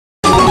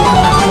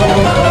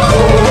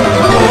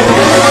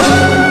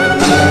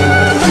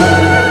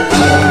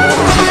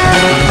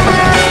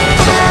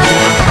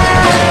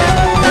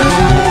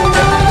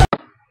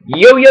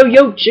Yo,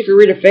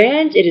 Chikorita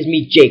fans, it is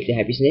me, Jake, the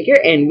Happy Snake here,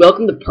 and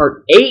welcome to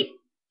part 8.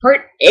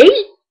 Part 8?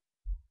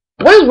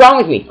 What is wrong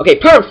with me? Okay,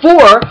 part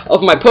 4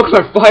 of my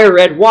Pokemon Fire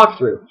Red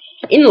walkthrough.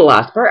 In the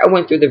last part, I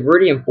went through the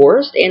Viridian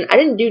Forest, and I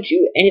didn't do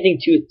anything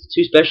too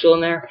special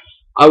in there.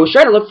 I was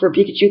trying to look for a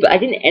Pikachu, but I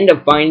didn't end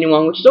up finding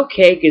one, which is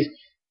okay, because,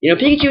 you know,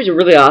 Pikachu is a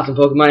really awesome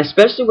Pokemon,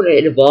 especially when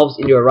it evolves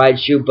into a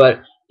Raichu,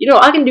 but, you know,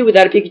 I can do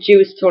without a Pikachu,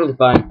 it's totally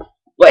fine.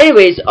 But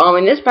anyways,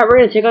 in this part, we're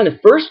going to take on the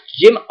first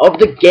gym of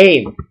the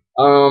game.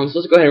 So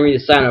let's go ahead and read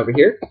the sign over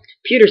here.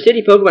 Pewter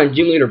City Pokemon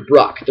Gym Leader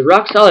Brock, the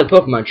rock-solid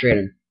Pokemon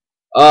trainer.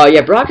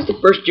 Yeah, Brock is the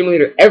first gym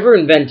leader ever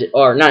invented,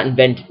 or not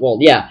invented, well,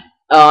 yeah.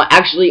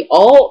 Actually,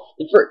 all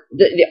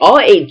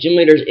 8 gym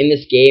leaders in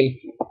this game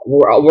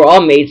were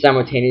all made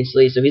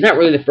simultaneously, so he's not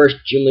really the first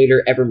gym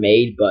leader ever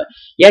made, but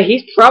yeah,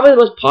 he's probably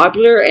the most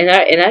popular, and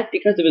that's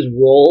because of his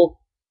role,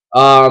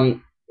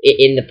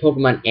 in the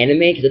Pokemon anime,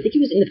 because I think he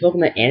was in the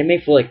Pokemon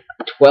anime for like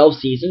 12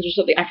 seasons or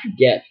something, I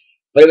forget.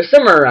 But it was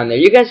somewhere around there.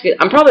 You guys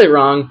I'm probably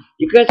wrong.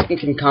 You guys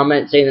can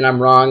comment saying that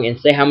I'm wrong and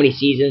say how many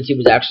seasons he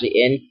was actually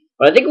in.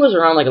 But I think it was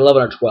around like 11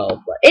 or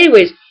 12. But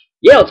anyways,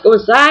 yeah, let's go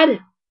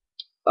inside.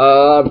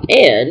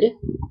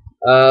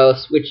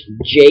 Let's switch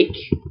Jake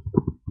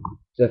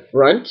to the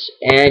front.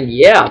 And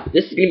yeah,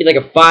 this is going to be like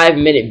a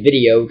 5-minute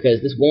video because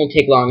this won't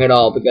take long at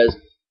all. Because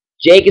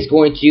Jake is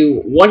going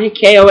to one-hit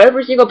KO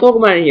every single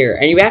Pokemon in here.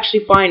 And you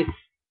actually find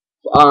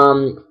 4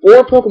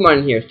 Pokemon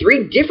in here.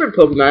 3 different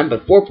Pokemon,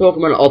 but 4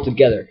 Pokemon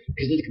altogether.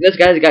 Because this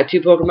guy's got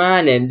 2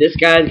 Pokemon, and this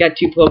guy's got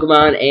 2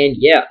 Pokemon, and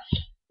yeah.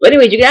 But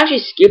anyways, you can actually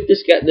skip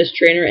this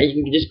trainer, and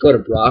you can just go to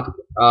Brock.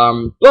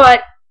 I'm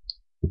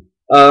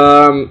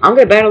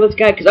gonna battle this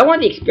guy because I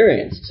want the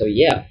experience. So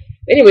yeah.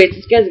 Anyways,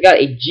 this guy's got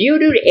a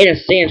Geodude and a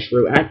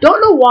Sandshrew, and I don't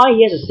know why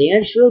he has a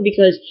Sandshrew,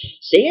 because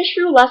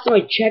Sandshrew, last time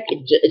I checked,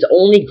 it's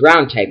only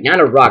ground type,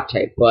 not a rock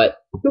type. But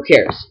who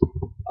cares?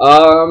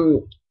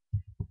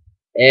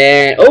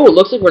 And, oh, it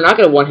looks like we're not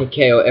going to one-hit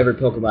KO every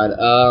Pokemon.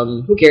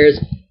 Who cares?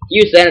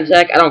 Use Sand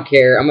Attack, I don't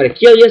care. I'm going to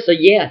kill you, so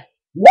yeah.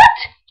 What?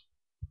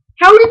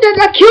 How did that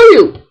not kill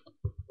you?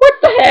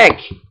 What the heck?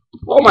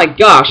 Oh my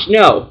gosh,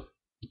 no.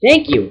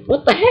 Thank you.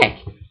 What the heck?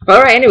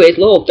 Alright, anyways,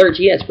 level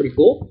 13, that's pretty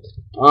cool.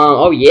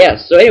 Oh yeah,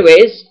 so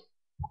anyways,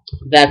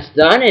 that's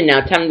done, and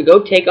now time to go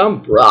take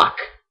on Brock.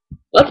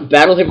 Let's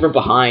battle him from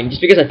behind,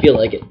 just because I feel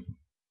like it.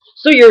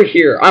 So you're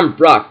here, I'm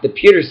Brock, the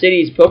Pewter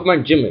City's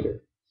Pokemon Gym Leader.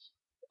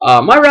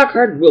 My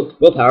rock-hard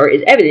willpower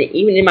is evident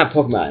even in my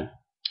Pokemon.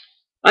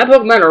 My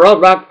Pokemon are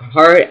all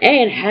rock-hard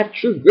and have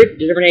true grit and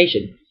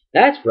determination.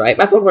 That's right,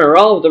 my Pokemon are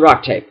all of the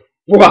rock type.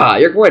 Wow,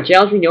 you're going to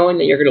challenge me knowing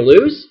that you're going to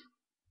lose?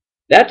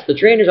 That's the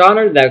trainer's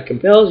honor that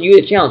compels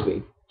you to challenge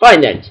me. Fine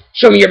then,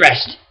 show me your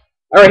best.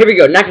 Alright, here we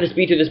go. Not going to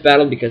speed through this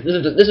battle because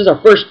this is our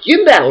first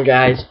gym battle,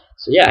 guys.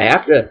 So yeah, I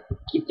have to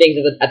keep things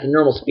at the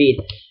normal speed.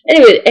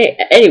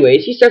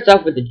 Anyways, he starts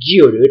off with the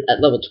Geodude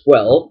at level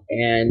 12,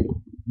 and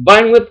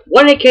Vine Whip,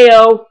 1-hit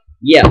KO.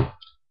 Yeah.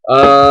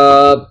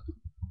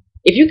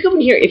 If you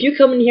come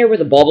in here with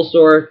a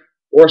Bulbasaur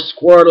or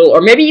Squirtle,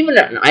 or maybe even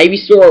an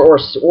Ivysaur or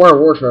a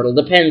Wartortle,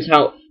 depends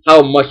how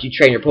much you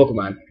train your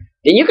Pokemon,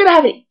 then you're gonna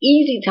have an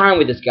easy time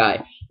with this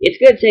guy. It's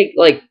gonna take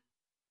like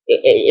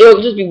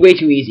it'll just be way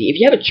too easy. If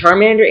you have a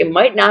Charmander, it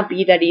might not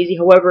be that easy.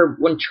 However,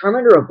 when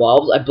Charmander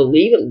evolves, I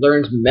believe it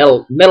learns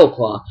Metal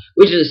Claw,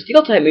 which is a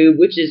Steel type move,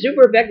 which is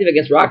super effective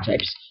against Rock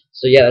types.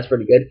 So yeah, that's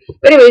pretty good.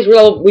 But anyways,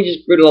 we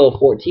just grew to level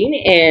 14,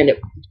 and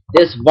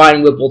this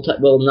Vine Whip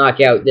will knock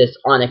out this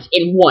Onix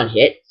in 1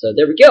 hit. So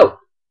there we go.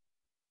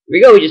 Here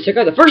we go. We just took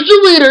out the first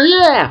gym leader.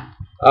 Yeah.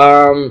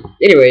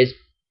 Anyways,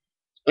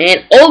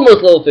 and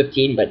almost level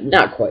 15, but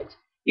not quite.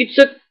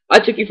 I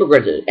took you for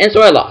granted, and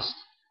so I lost.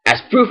 As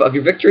proof of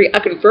your victory, I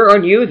confer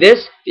on you the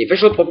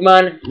official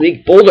Pokemon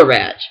League Boulder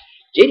Badge.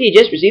 JD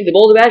just received the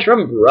Boulder Badge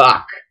from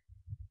Brock.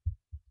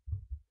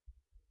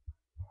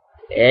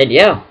 And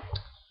yeah.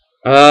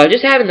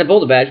 Just having the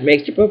Boulder Badge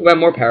makes your Pokemon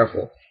more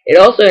powerful. It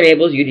also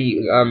enables you to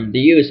the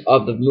use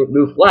of the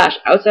move Flash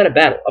outside of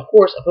battle. Of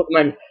course, a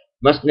Pokemon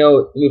must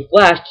know the move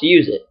Flash to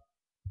use it.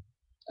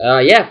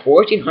 Yeah,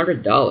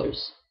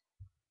 $1,400.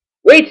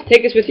 Wait,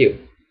 take this with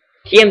you.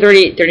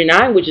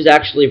 TM39, which is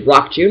actually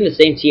Rock Tomb, the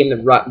same TM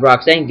that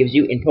Roxanne gives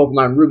you in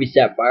Pokemon Ruby,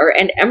 Sapphire,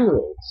 and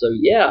Emerald. So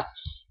yeah.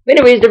 But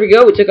anyways, there we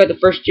go. We took out the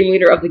first gym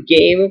leader of the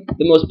game,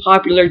 the most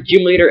popular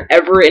gym leader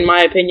ever, in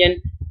my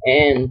opinion,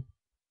 and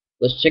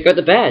let's check out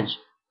the badge.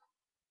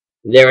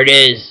 There it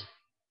is.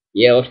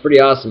 Yeah, it looks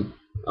pretty awesome.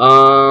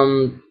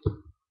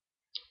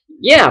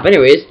 Yeah, but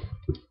anyways.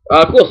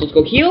 Cool, so let's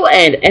go heal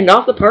and end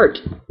off the part.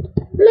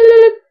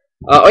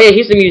 Oh yeah,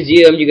 here's the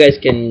museum. You guys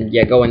can,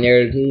 yeah, go in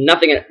there.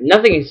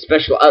 Nothing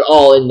special at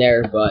all in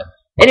there, but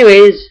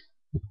anyways.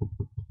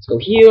 Let's go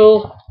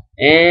heal.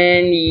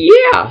 And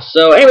yeah,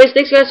 so anyways,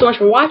 thanks guys so much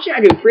for watching.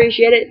 I do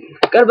appreciate it.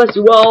 God bless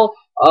you all.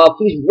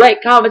 Please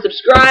rate, comment,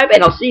 subscribe,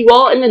 and I'll see you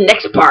all in the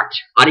next part.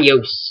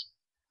 Adios.